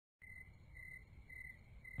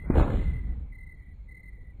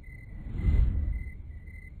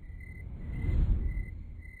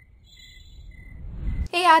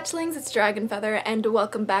Hatchlings, it's DragonFeather and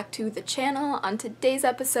welcome back to the channel. On today's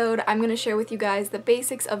episode, I'm going to share with you guys the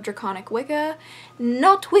basics of Draconic Wicca.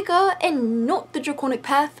 Not Wicca and not the Draconic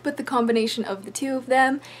Path, but the combination of the two of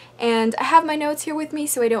them. And I have my notes here with me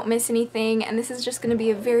so I don't miss anything, and this is just going to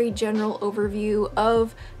be a very general overview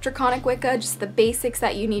of Draconic Wicca, just the basics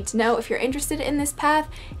that you need to know if you're interested in this path,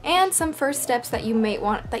 and some first steps that you might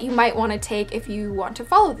want to take if you want to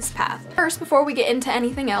follow this path. First, before we get into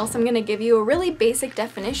anything else, I'm going to give you a really basic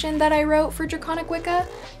definition that I wrote for Draconic Wicca,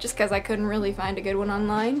 just because I couldn't really find a good one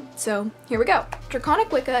online. So here we go.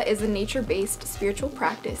 Draconic Wicca is a nature-based spiritual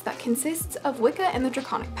practice that consists of Wicca and the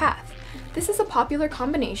Draconic Path. This is a popular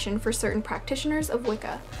combination for certain practitioners of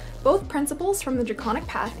Wicca. Both principles from the Draconic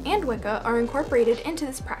Path and Wicca are incorporated into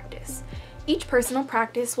this practice. Each personal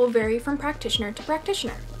practice will vary from practitioner to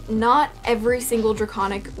practitioner. Not every single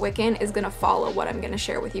Draconic Wiccan is going to follow what I'm going to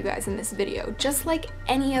share with you guys in this video. Just like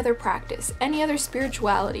any other practice, any other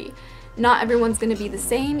spirituality, not everyone's going to be the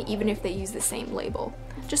same even if they use the same label.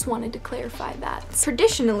 Just wanted to clarify that.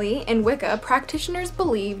 Traditionally, in Wicca, practitioners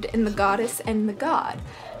believed in the goddess and the god.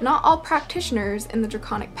 Not all practitioners in the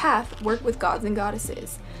Draconic Path work with gods and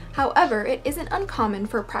goddesses. However, it isn't uncommon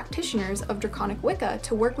for practitioners of Draconic Wicca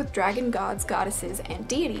to work with dragon gods, goddesses, and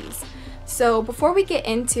deities. So before we get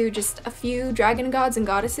into just a few dragon gods and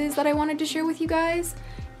goddesses that I wanted to share with you guys,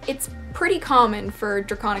 it's pretty common for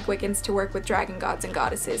Draconic Wiccans to work with dragon gods and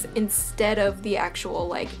goddesses instead of the actual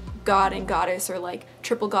like god and goddess or like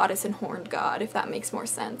triple goddess and horned god, if that makes more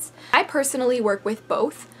sense. I personally work with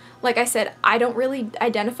both. Like I said, I don't really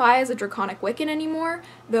identify as a Draconic Wiccan anymore,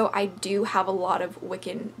 though I do have a lot of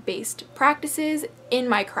Wiccan-based practices in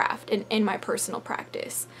my craft and in my personal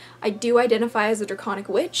practice. I do identify as a Draconic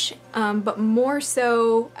Witch, but more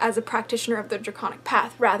so as a practitioner of the Draconic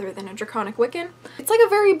Path rather than a Draconic Wiccan. It's like a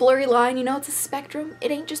very blurry line, you know, it's a spectrum.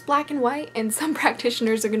 It ain't just black and white, and some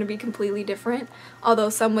practitioners are going to be completely different,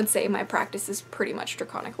 although some would say my practice is pretty much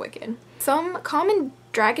Draconic Wiccan. Some common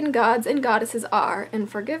dragon gods and goddesses are, and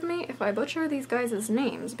forgive me if I butcher these guys'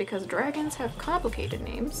 names because dragons have complicated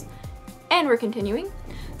names, and we're continuing.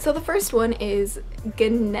 So the first one is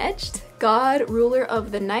Ganecht, god, ruler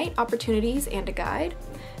of the night, opportunities, and a guide.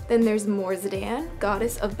 Then there's Morzadan,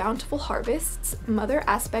 goddess of bountiful harvests, mother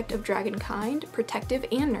aspect of dragonkind, protective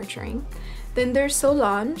and nurturing. Then there's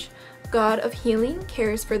Solange, god of healing,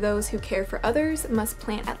 cares for those who care for others, must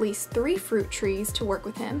plant at least 3 fruit trees to work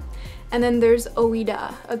with him. And then there's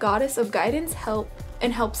Oida, a goddess of guidance,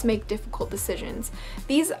 helps make difficult decisions.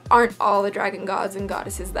 These aren't all the dragon gods and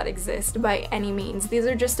goddesses that exist by any means. These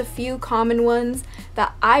are just a few common ones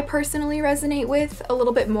that I personally resonate with a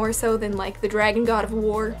little bit more so than like the dragon god of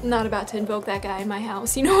war. I'm not about to invoke that guy in my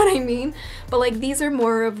house, you know what I mean? But like these are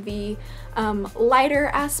more of the lighter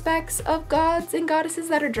aspects of gods and goddesses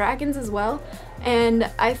that are dragons as well,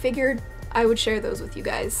 and I figured I would share those with you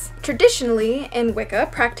guys. Traditionally, in Wicca,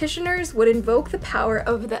 practitioners would invoke the power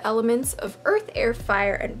of the elements of earth, air,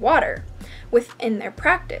 fire, and water within their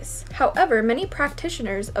practice. However, many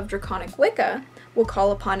practitioners of Draconic Wicca will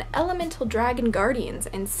call upon elemental dragon guardians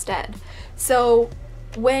instead. So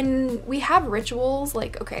when we have rituals,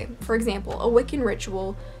 like, okay, for example, a Wiccan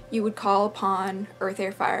ritual, you would call upon earth,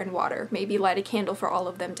 air, fire, and water, maybe light a candle for all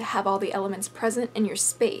of them to have all the elements present in your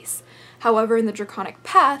space. However, in the Draconic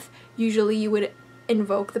Path, usually you would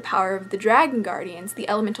invoke the power of the dragon guardians, the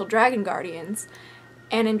elemental dragon guardians,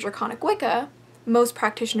 and in Draconic Wicca, most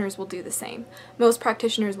practitioners will do the same. Most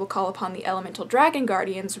practitioners will call upon the elemental dragon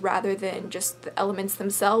guardians rather than just the elements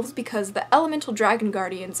themselves, because the elemental dragon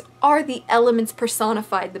guardians are the elements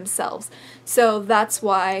personified themselves. So that's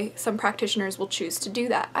why some practitioners will choose to do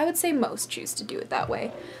that. I would say most choose to do it that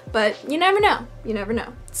way, but you never know. You never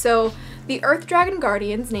know. So the earth dragon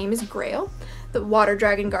guardian's name is Grail. The water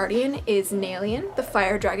dragon guardian is Nalian, the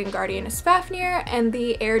fire dragon guardian is Fafnir, and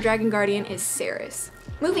the air dragon guardian is Ceres.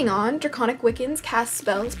 Moving on, Draconic Wiccans cast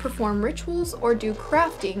spells, perform rituals, or do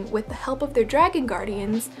crafting with the help of their dragon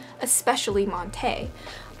guardians, especially Monte.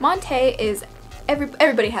 Monte is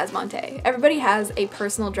everybody has Monte. Everybody has a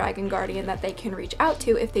personal dragon guardian that they can reach out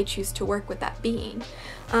to if they choose to work with that being.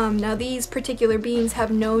 Now these particular beings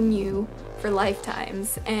have known you for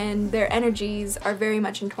lifetimes, and their energies are very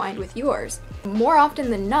much entwined with yours. More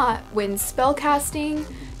often than not, when spellcasting,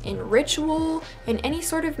 in ritual, in any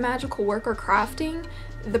sort of magical work or crafting,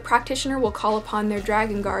 the practitioner will call upon their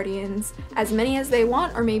dragon guardians, as many as they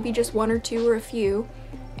want, or maybe just 1 or 2 or a few,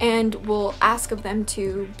 and will ask of them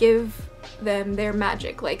to give them their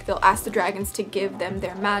magic. Like, they'll ask the dragons to give them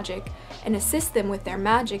their magic and assist them with their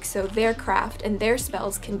magic so their craft and their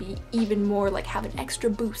spells can be even more, like, have an extra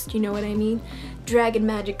boost, you know what I mean? Dragon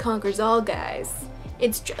magic conquers all, guys.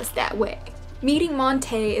 It's just that way. Meeting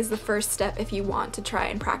Monte is the first step if you want to try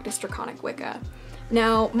and practice Draconic Wicca.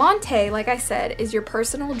 Now, Monte, like I said, is your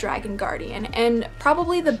personal dragon guardian, and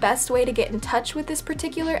probably the best way to get in touch with this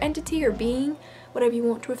particular entity or being, whatever you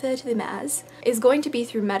want to refer to them as, is going to be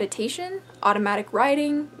through meditation, automatic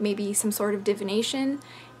writing, maybe some sort of divination,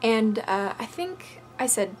 and I think I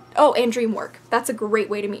said, oh, and dream work. That's a great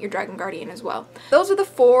way to meet your dragon guardian as well. Those are the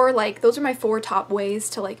four, those are my four top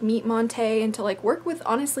ways to meet Monte and to work with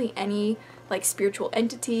honestly any spiritual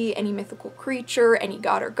entity, any mythical creature, any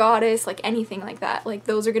god or goddess, anything like that.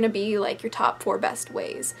 Those are gonna be your top 4 best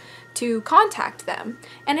ways to contact them.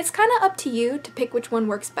 And it's kind of up to you to pick which one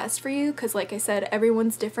works best for you, because like I said,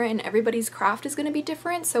 everyone's different and everybody's craft is gonna be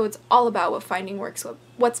different, so it's all about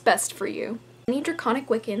what's best for you. Many Draconic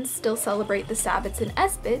Wiccans still celebrate the Sabbats and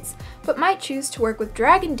Esbats, but might choose to work with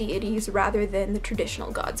dragon deities rather than the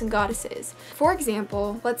traditional gods and goddesses. For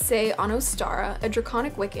example, let's say on Ostara, a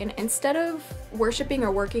Draconic Wiccan, instead of worshipping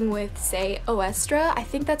or working with, say, Oestra, I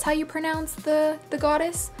think that's how you pronounce the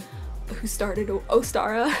goddess who started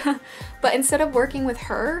Ostara, but instead of working with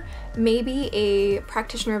her, maybe a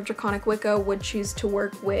practitioner of Draconic Wicca would choose to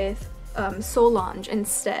work with Solange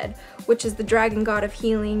instead, which is the dragon god of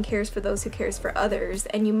healing, cares for those who cares for others,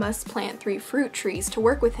 and you must plant 3 fruit trees to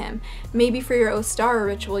work with him. Maybe for your Ostara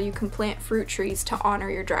ritual you can plant fruit trees to honor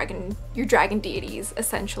your dragon deities,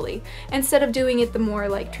 essentially, instead of doing it the more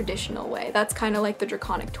traditional way. That's kind of the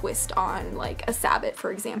draconic twist on a Sabbat,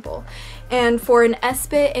 for example. And for an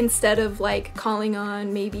Esbat, instead of calling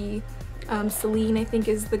on maybe Selene, I think,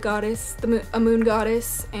 is the goddess, a moon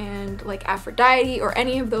goddess, and Aphrodite or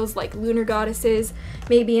any of those lunar goddesses,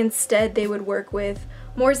 maybe instead they would work with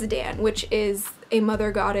Morzadan, which is a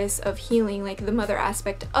mother goddess of healing, the mother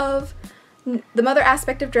aspect of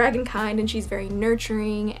dragonkind, and she's very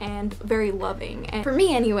nurturing and very loving. And for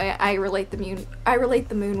me anyway, I relate the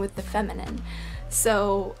moon with the feminine.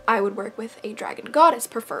 So I would work with a dragon goddess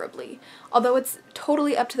preferably, although it's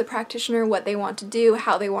totally up to the practitioner what they want to do,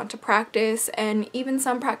 how they want to practice, and even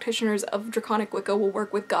some practitioners of Draconic Wicca will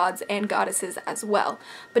work with gods and goddesses as well.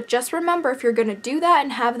 But just remember, if you're going to do that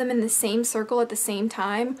and have them in the same circle at the same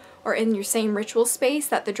time, or in your same ritual space,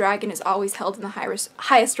 that the dragon is always held in the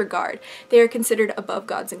highest regard. They are considered above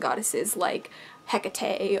gods and goddesses like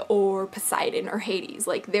Hecate or Poseidon or Hades.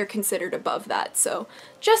 They're considered above that. So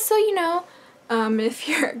just so you know, if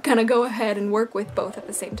you're gonna go ahead and work with both at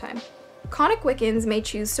the same time. Draconic Wiccans may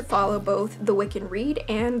choose to follow both the Wiccan Rede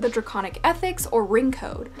and the Draconic Ethics or Ring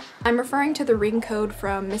Code. I'm referring to the Ring Code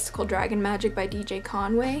from Mystical Dragon Magic by DJ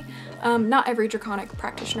Conway. Not every Draconic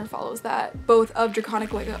practitioner follows that, both of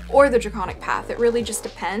Draconic Wicca or the Draconic Path. It really just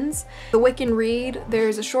depends. The Wiccan Rede,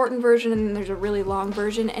 there's a shortened version and then there's a really long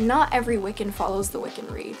version, and not every Wiccan follows the Wiccan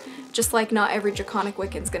Rede. Just like not every Draconic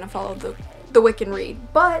Wiccan's gonna follow the Wiccan Rede,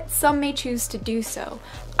 but some may choose to do so.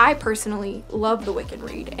 I personally love the Wiccan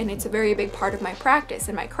Rede, and it's a very big part of my practice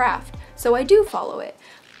and my craft, so I do follow it.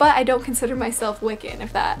 But I don't consider myself Wiccan,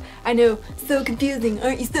 if that. I know, so confusing.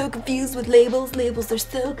 Aren't you so confused with labels? Labels are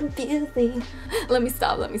so confusing. Let me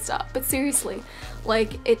stop. But seriously,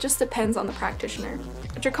 it just depends on the practitioner.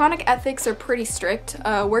 Draconic ethics are pretty strict.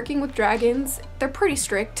 Working with dragons, they're pretty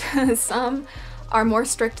strict. Some are more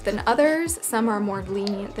strict than others, some are more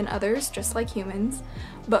lenient than others, just like humans.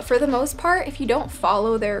 But for the most part, if you don't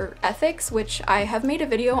follow their ethics, which I have made a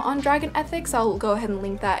video on dragon ethics, I'll go ahead and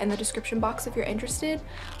link that in the description box if you're interested.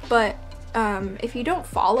 But if you don't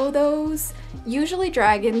follow those, usually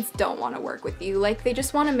dragons don't want to work with you. They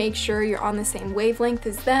just want to make sure you're on the same wavelength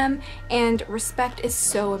as them, and respect is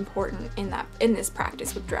so important in this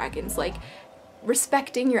practice with dragons.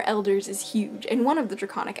 Respecting your elders is huge and one of the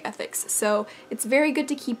Draconic ethics, so it's very good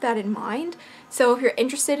to keep that in mind. So if you're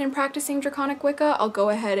interested in practicing Draconic Wicca, I'll go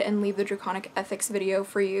ahead and leave the Draconic ethics video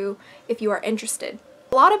for you if you are interested.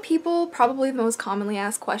 A lot of people, probably the most commonly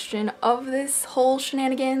asked question of this whole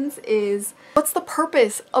shenanigans is, what's the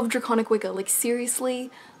purpose of Draconic Wicca? Seriously?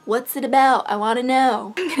 What's it about? I want to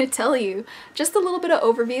know. I'm gonna tell you just a little bit of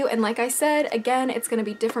overview, and like I said, again, it's gonna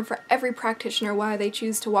be different for every practitioner why they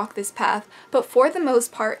choose to walk this path, but for the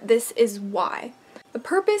most part, this is why. The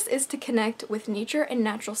purpose is to connect with nature and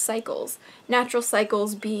natural cycles. Natural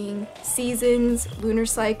cycles being seasons, lunar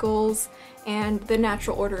cycles, and the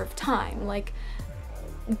natural order of time,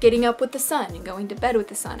 getting up with the sun and going to bed with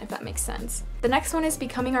the sun, if that makes sense. The next one is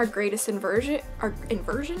becoming our greatest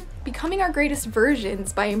becoming our greatest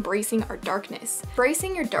versions by embracing our darkness.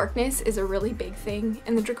 Embracing your darkness is a really big thing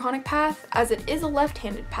in the Draconic path, as it is a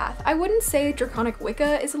left-handed path. I wouldn't say Draconic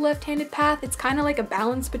Wicca is a left-handed path. It's kind of like a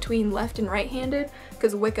balance between left and right-handed,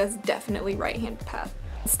 because Wicca's definitely right-handed path.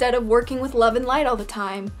 Instead of working with love and light all the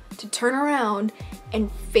time, to turn around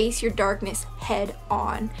and face your darkness head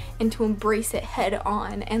on and to embrace it head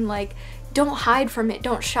on, and like, don't hide from it,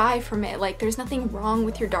 don't shy from it. Like, there's nothing wrong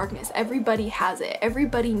with your darkness. Everybody has it.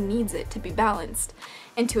 Everybody needs it to be balanced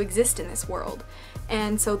and to exist in this world.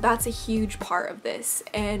 And so that's a huge part of this.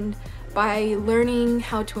 And by learning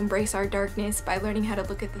how to embrace our darkness, by learning how to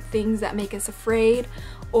look at the things that make us afraid,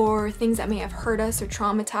 or things that may have hurt us or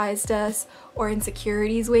traumatized us, or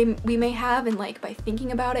insecurities we may have, and like by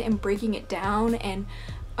thinking about it and breaking it down and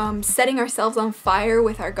setting ourselves on fire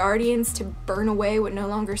with our guardians to burn away what no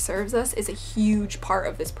longer serves us, is a huge part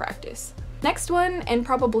of this practice. Next one, and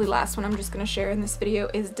probably last one I'm just going to share in this video,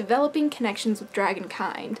 is developing connections with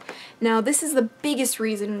dragonkind. Now this is the biggest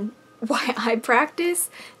reason why I practice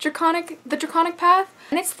the Draconic path,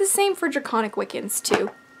 and it's the same for Draconic Wiccans too.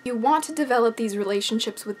 You want to develop these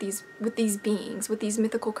relationships with these beings, with these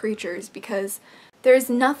mythical creatures, because there's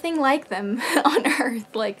nothing like them on Earth.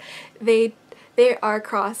 Like, they are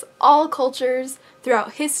across all cultures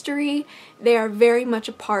throughout history. They are very much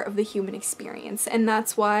a part of the human experience, and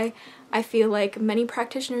that's why I feel like many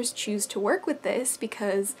practitioners choose to work with this,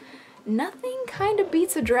 because nothing kind of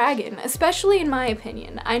beats a dragon, especially in my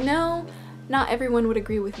opinion. I know not everyone would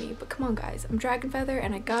agree with me, but come on guys, I'm DragonFeather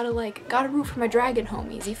and I gotta root for my dragon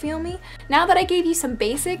homies, you feel me? Now that I gave you some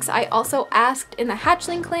basics, I also asked in the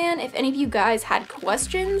Hatchling Clan if any of you guys had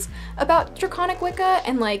questions about Draconic Wicca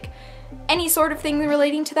and like any sort of thing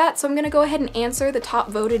relating to that, so I'm gonna go ahead and answer the top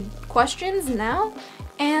voted questions now,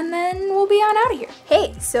 and then we'll be on out of here.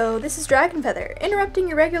 Hey, so this is DragonFeather, interrupting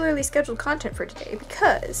your regularly scheduled content for today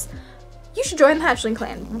because you should join the Hatchling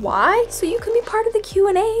Clan. Why? So you can be part of the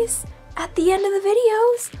Q&As at the end of the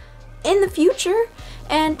videos in the future,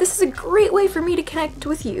 and this is a great way for me to connect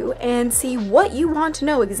with you and see what you want to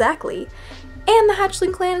know exactly. And the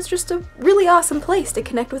Hatchling Clan is just a really awesome place to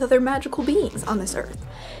connect with other magical beings on this earth.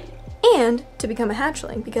 And to become a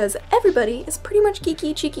hatchling, because everybody is pretty much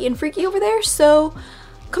geeky, cheeky, and freaky over there, so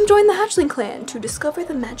come join the Hatchling Clan to discover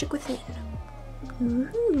the magic within.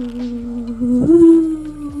 Ooh.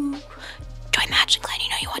 Join the Hatchling Clan, you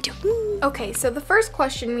know you want to. Okay, so the first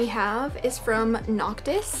question we have is from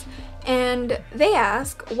Noctis, and they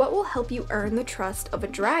ask, what will help you earn the trust of a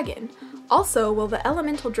dragon? Also, will the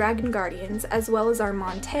elemental dragon guardians, as well as our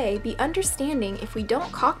Monte, be understanding if we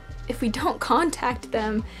don't contact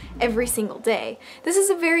them every single day? This is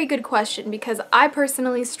a very good question because I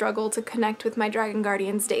personally struggle to connect with my dragon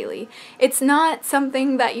guardians daily. It's not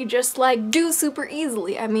something that you just like do super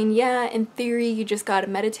easily. I mean, yeah, in theory you just gotta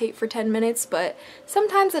meditate for 10 minutes, but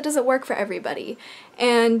sometimes it doesn't work for everybody.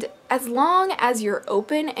 And as long as you're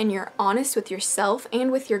open and you're honest with yourself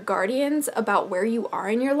and with your guardians about where you are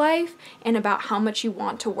in your life and about how much you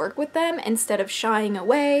want to work with them, instead of shying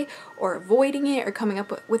away or avoiding it or coming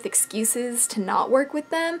up with excuses to not work with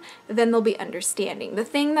them, then they'll be understanding. The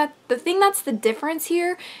thing that's the difference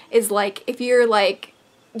here is, like, if you're like,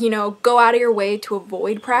 you know, go out of your way to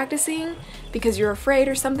avoid practicing because you're afraid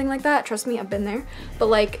or something like that, trust me, I've been there, but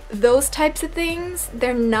like those types of things,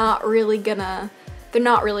 they're not really gonna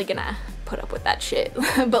put up with that shit.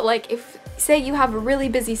 But like, if say you have a really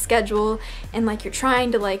busy schedule and like you're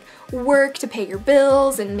trying to like work to pay your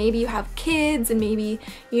bills, and maybe you have kids, and maybe,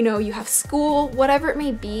 you know, you have school, whatever it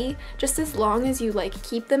may be, just as long as you like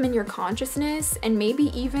keep them in your consciousness and maybe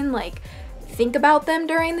even like think about them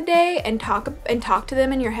during the day and talk to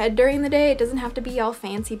them in your head during the day. It doesn't have to be all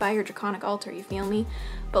fancy by your draconic altar, you feel me?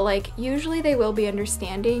 But like, usually they will be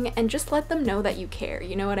understanding, and just let them know that you care,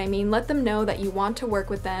 you know what I mean? Let them know that you want to work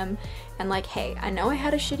with them, and like, hey, I know I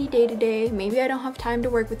had a shitty day today, maybe I don't have time to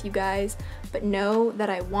work with you guys, but know that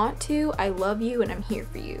I want to, I love you, and I'm here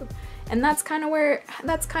for you. And that's kind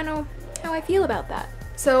of how I feel about that.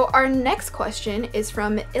 So our next question is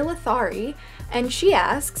from Ilithari, and she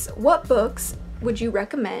asks, what books would you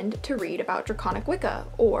recommend to read about Draconic Wicca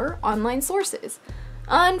or online sources?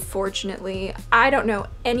 Unfortunately, I don't know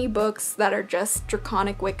any books that are just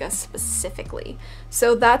Draconic Wicca specifically.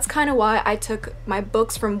 So that's kind of why I took my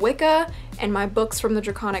books from Wicca and my books from the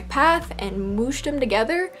Draconic Path and mooshed them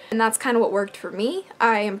together, and that's kind of what worked for me.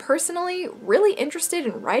 I am personally really interested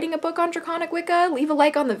in writing a book on Draconic Wicca. Leave a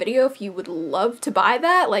like on the video if you would love to buy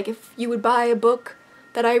that. Like, if you would buy a book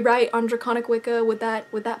that I write on Draconic Wicca, would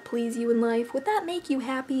that please you in life? Would that make you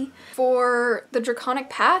happy? For the Draconic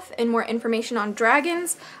Path and more information on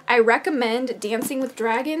dragons, I recommend Dancing with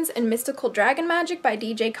Dragons and Mystical Dragon Magic by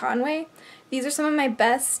DJ Conway. These are some of my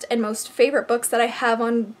best and most favorite books that I have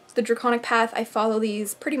on the Draconic Path. I follow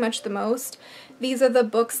these pretty much the most. These are the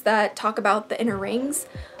books that talk about the inner rings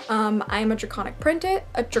I'm a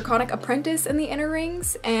Draconic apprentice in the Inner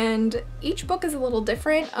Rings, and each book is a little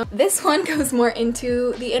different. This one goes more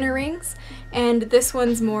into the Inner Rings, and this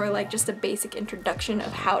one's more like just a basic introduction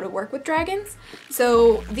of how to work with dragons.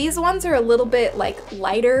 So these ones are a little bit like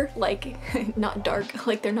lighter, like not dark,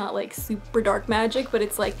 like they're not like super dark magic, but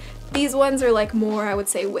it's like these ones are like more, I would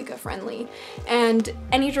say, Wicca friendly. And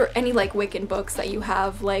any like Wiccan books that you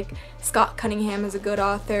have, like Scott Cunningham is a good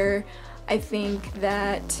author. I think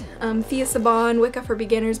that Thea Saban, Wicca for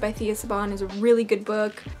Beginners by Thea Saban is a really good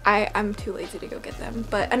book. I'm too lazy to go get them.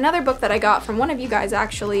 But another book that I got from one of you guys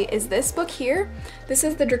actually is this book here. This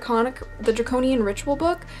is the Draconian Ritual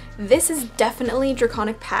book. This is definitely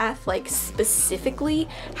Draconic Path, like specifically.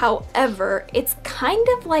 However, it's kind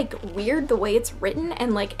of like weird the way it's written,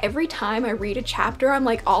 and like every time I read a chapter I'm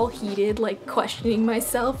like all heated, like questioning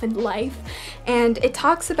myself and life. And it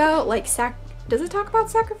talks about like does it talk about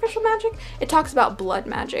sacrificial magic? It talks about blood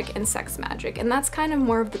magic and sex magic, and that's kind of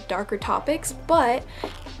more of the darker topics, but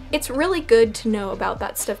it's really good to know about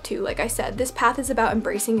that stuff too. Like I said, this path is about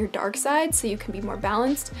embracing your dark side so you can be more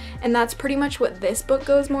balanced, and that's pretty much what this book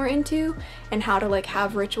goes more into, and how to like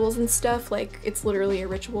have rituals and stuff. Like it's literally a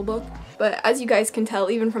ritual book. But as you guys can tell,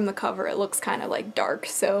 even from the cover, it looks kind of like dark,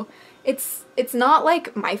 so it's not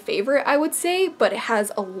like my favorite, I would say, but it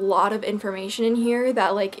has a lot of information in here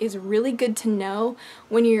that like is really good to know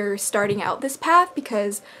when you're starting out this path,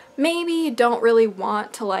 because maybe you don't really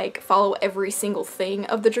want to like follow every single thing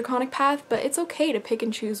of the Draconic Path, but it's okay to pick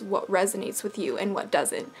and choose what resonates with you and what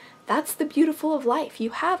doesn't. That's the beautiful of life.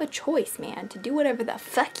 You have a choice, man, to do whatever the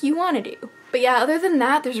fuck you want to do. But yeah, other than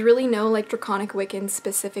that, there's really no like Draconic Wiccan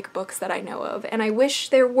specific books that I know of, and I wish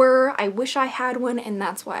there were. I wish I had one, and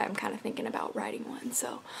that's why I'm kind of thinking about writing one.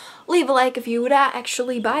 So leave a like if you would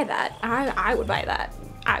actually buy that. I would buy that.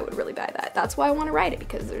 I would really buy that. That's why I want to write it,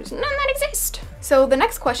 because there's none that exist. So the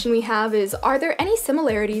next question we have is, are there any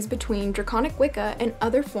similarities between Draconic Wicca and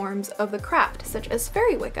other forms of the craft, such as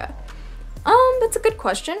Fairy Wicca? That's a good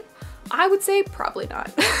question. I would say probably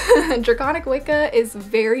not. Draconic Wicca is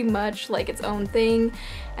very much like its own thing,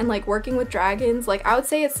 and like working with dragons, like I would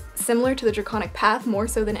say it's similar to the Draconic Path more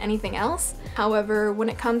so than anything else. However, when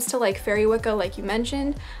it comes to like Fairy Wicca, like you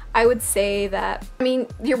mentioned, I would say that, I mean,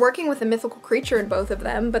 you're working with a mythical creature in both of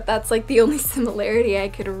them, but that's like the only similarity I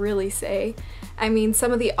could really say. I mean,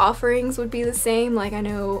 some of the offerings would be the same, like I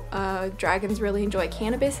know dragons really enjoy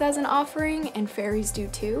cannabis as an offering, and fairies do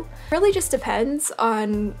too. It really just depends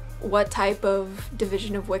on what type of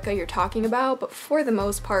division of Wicca you're talking about, but for the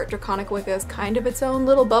most part, Draconic Wicca is kind of its own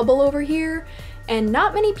little bubble over here, and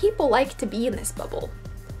not many people like to be in this bubble.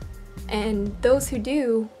 And those who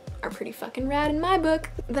do are pretty fucking rad in my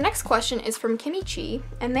book. The next question is from Kimmy Chi,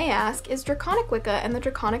 and they ask, is Draconic Wicca and the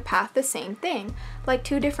Draconic Path the same thing? Like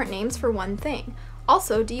two different names for one thing?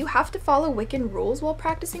 Also, do you have to follow Wiccan rules while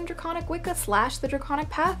practicing Draconic Wicca / the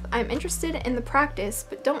Draconic Path? I'm interested in the practice,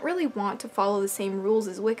 but don't really want to follow the same rules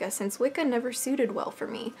as Wicca, since Wicca never suited well for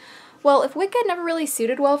me. Well, if Wicca never really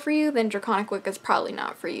suited well for you, then Draconic Wicca is probably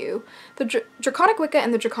not for you. The Draconic Wicca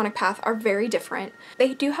and the Draconic Path are very different.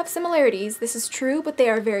 They do have similarities, this is true, but they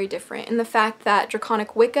are very different in the fact that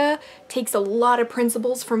Draconic Wicca takes a lot of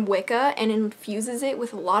principles from Wicca and infuses it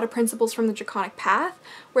with a lot of principles from the Draconic Path,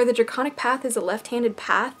 where the Draconic Path is a left-handed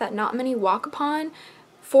path that not many walk upon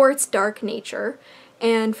for its dark nature.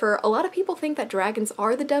 And for a lot of people think that dragons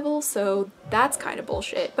are the devil, so that's kind of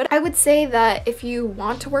bullshit. But I would say that if you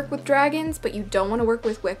want to work with dragons, but you don't want to work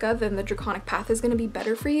with Wicca, then the Draconic Path is going to be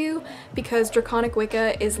better for you, because Draconic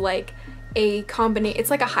Wicca is like a combination, it's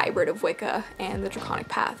like a hybrid of Wicca and the Draconic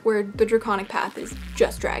Path, where the Draconic Path is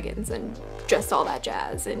just dragons and just all that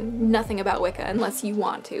jazz and nothing about Wicca unless you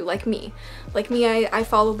want to, like me. Like me, I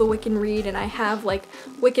follow the Wiccan Read, and I have like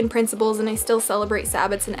Wiccan principles, and I still celebrate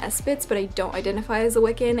Sabbats and Espits, but I don't identify as a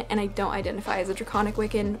Wiccan, and I don't identify as a Draconic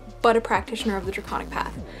Wiccan, but a practitioner of the Draconic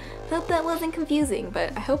Path. Hope that wasn't confusing,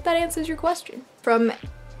 but I hope that answers your question. From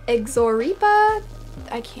Exoripa,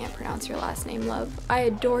 I can't pronounce your last name, love. I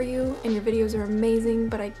adore you and your videos are amazing,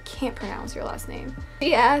 but I can't pronounce your last name.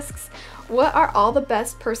 She asks, what are all the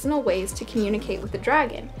best personal ways to communicate with the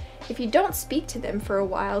dragon? If you don't speak to them for a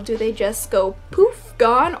while, do they just go poof,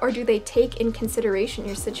 gone, or do they take in consideration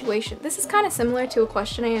your situation? This is kind of similar to a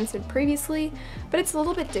question I answered previously, but it's a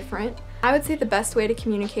little bit different. I would say the best way to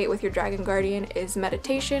communicate with your dragon guardian is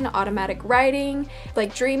meditation, automatic writing,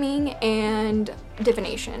 like dreaming, and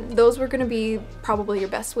divination. Those were going to be probably your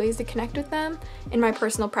best ways to connect with them. In my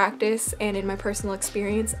personal practice and in my personal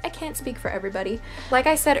experience, I can't speak for everybody. Like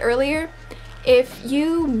I said earlier, If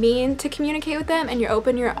you mean to communicate with them and you're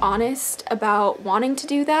open, you're honest about wanting to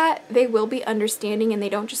do that, they will be understanding and they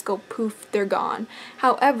don't just go poof, they're gone.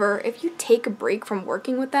 However, if you take a break from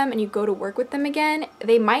working with them and you go to work with them again,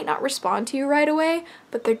 they might not respond to you right away,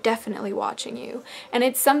 but they're definitely watching you. And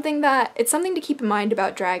it's something to keep in mind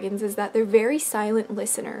about dragons, is that they're very silent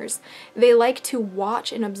listeners. They like to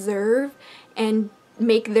watch and observe and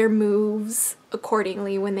make their moves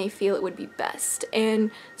accordingly when they feel it would be best.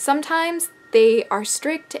 And sometimes they are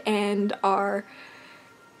strict and are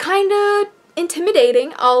kind of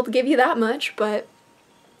intimidating, I'll give you that much, but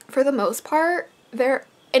for the most part,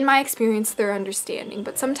 in my experience, they're understanding.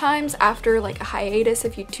 But sometimes after like a hiatus,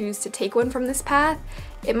 if you choose to take one from this path,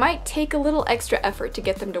 it might take a little extra effort to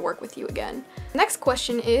get them to work with you again. Next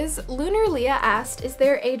question is, Lunar Leah asked, is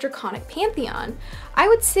there a Draconic pantheon? I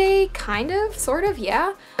would say kind of, sort of,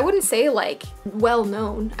 yeah. I wouldn't say like well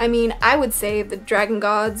known. I mean, I would say the dragon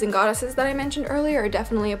gods and goddesses that I mentioned earlier are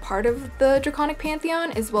definitely a part of the Draconic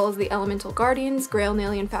pantheon, as well as the elemental guardians, Grail,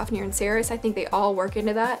 Nalian, Fafnir, and Ceres. I think they all work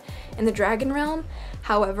into that in the dragon realm.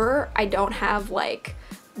 However, I don't have like,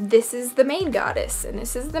 this is the main goddess and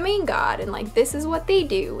this is the main god and like this is what they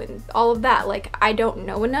do and all of that. Like, I don't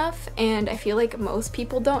know enough, and I feel like most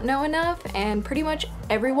people don't know enough, and pretty much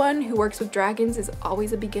everyone who works with dragons is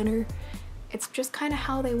always a beginner. It's just kind of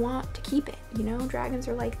how they want to keep it, you know? Dragons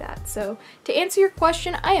are like that. So to answer your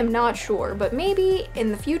question, I am not sure, but maybe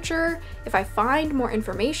in the future, if I find more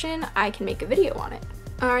information, I can make a video on it.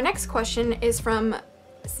 Our next question is from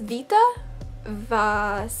Svita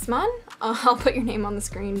Vasman. I'll put your name on the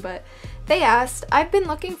screen, but they asked, I've been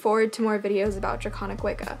looking forward to more videos about Draconic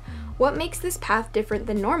Wicca. What makes this path different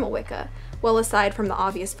than normal Wicca? Well, aside from the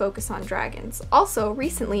obvious focus on dragons. Also,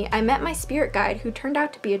 recently I met my spirit guide who turned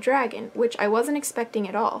out to be a dragon, which I wasn't expecting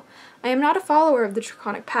at all. I am not a follower of the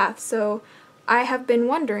Draconic path, so I have been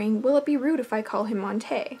wondering, will it be rude if I call him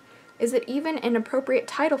Monte? Is it even an appropriate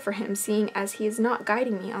title for him, seeing as he is not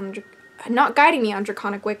guiding me on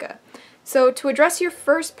Draconic Wicca? So to address your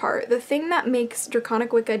first part, the thing that makes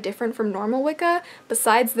Draconic Wicca different from normal Wicca,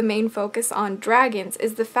 besides the main focus on dragons,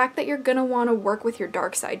 is the fact that you're gonna want to work with your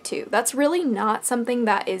dark side too. That's really not something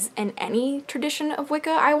that is in any tradition of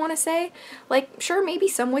Wicca, I want to say. Like, sure, maybe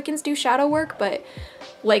some Wiccans do shadow work, but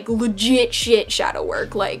like legit shit shadow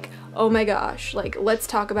work. Like, oh my gosh, like let's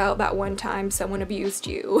talk about that one time someone abused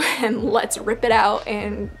you and let's rip it out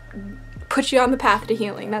and put you on the path to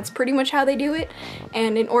healing. That's pretty much how they do it.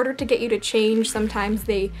 And in order to get you to change, sometimes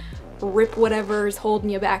they rip whatever's holding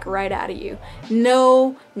you back right out of you.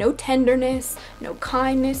 No tenderness, no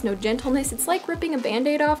kindness, no gentleness. It's like ripping a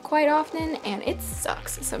band-aid off quite often, and it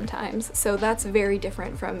sucks sometimes. So that's very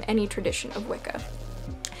different from any tradition of Wicca.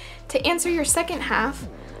 To answer your second half,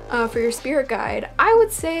 for your spirit guide, I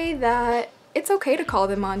would say that it's okay to call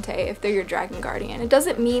them Monte if they're your dragon guardian. It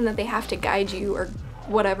doesn't mean that they have to guide you or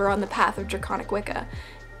whatever on the path of Draconic Wicca.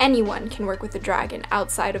 Anyone can work with the dragon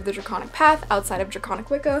outside of the Draconic path, outside of Draconic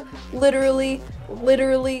Wicca. Literally,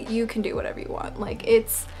 you can do whatever you want. Like,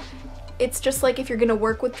 it's just like if you're gonna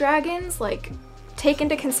work with dragons, like, take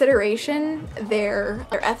into consideration their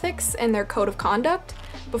ethics and their code of conduct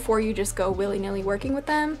before you just go willy-nilly working with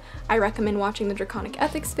them. I recommend watching the Draconic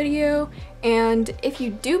Ethics video, and if you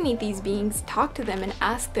do meet these beings, talk to them and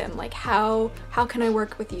ask them, like, how can I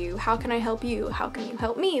work with you? How can I help you? How can you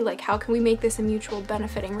help me? Like, how can we make this a mutual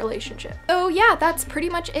benefiting relationship? So yeah, that's pretty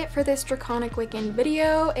much it for this Draconic Wiccan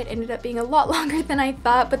video. It ended up being a lot longer than I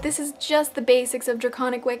thought, but this is just the basics of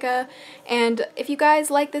Draconic Wicca. And if you guys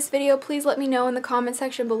like this video, please let me know in the comment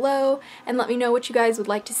section below, and let me know what you guys would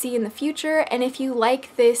like to see in the future. And if you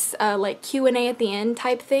like this like Q&A at the end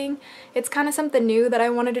type thing, it's kind of something new that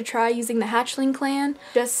I wanted to try using the Hatchling Clan,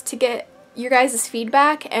 just to get your guys'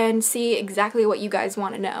 feedback and see exactly what you guys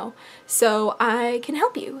want to know, so I can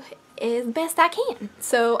help you as best I can.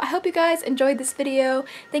 So I hope you guys enjoyed this video.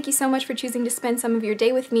 Thank you so much for choosing to spend some of your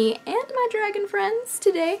day with me and my dragon friends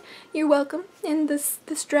today. You're welcome in this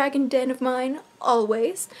dragon den of mine,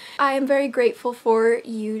 always. I am very grateful for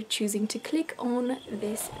you choosing to click on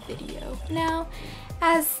this video. Now,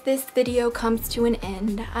 as this video comes to an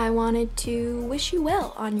end, I wanted to wish you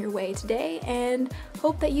well on your way today and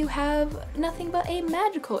hope that you have nothing but a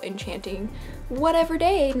magical enchanting whatever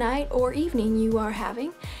day, night, or evening you are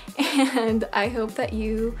having. And I hope that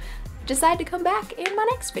you decide to come back in my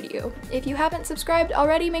next video. If you haven't subscribed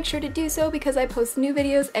already, make sure to do so because I post new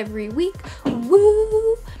videos every week.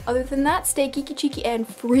 Woo! Other than that, stay geeky, cheeky, and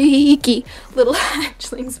freaky, little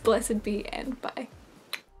hatchlings. Blessed be, and bye.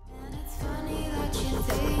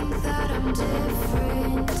 That I'm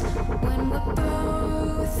different when we're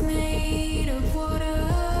both made